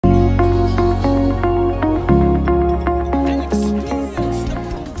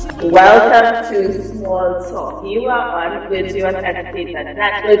Welcome to Small Talk. You are on Virtuous Entertainment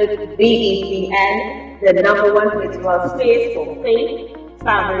Network, VETN, the #1 virtual space for faith,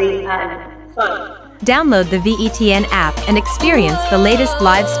 family, and fun. Download the VETN app and experience the latest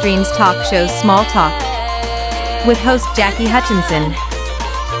live streams talk shows Small Talk with host Jackie Hutchinson.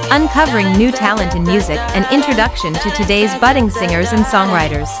 Uncovering new talent in music and introduction to today's budding singers and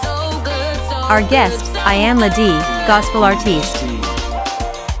songwriters. Our guest, Ian Ladee, gospel artiste.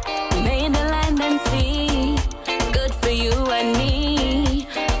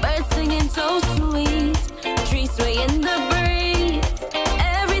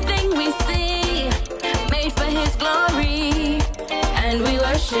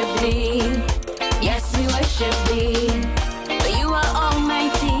 Yes, we worship thee. For you are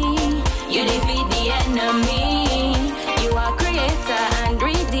almighty. You defeat the enemy. You are creator and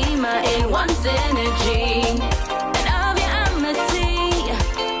redeemer in one synergy.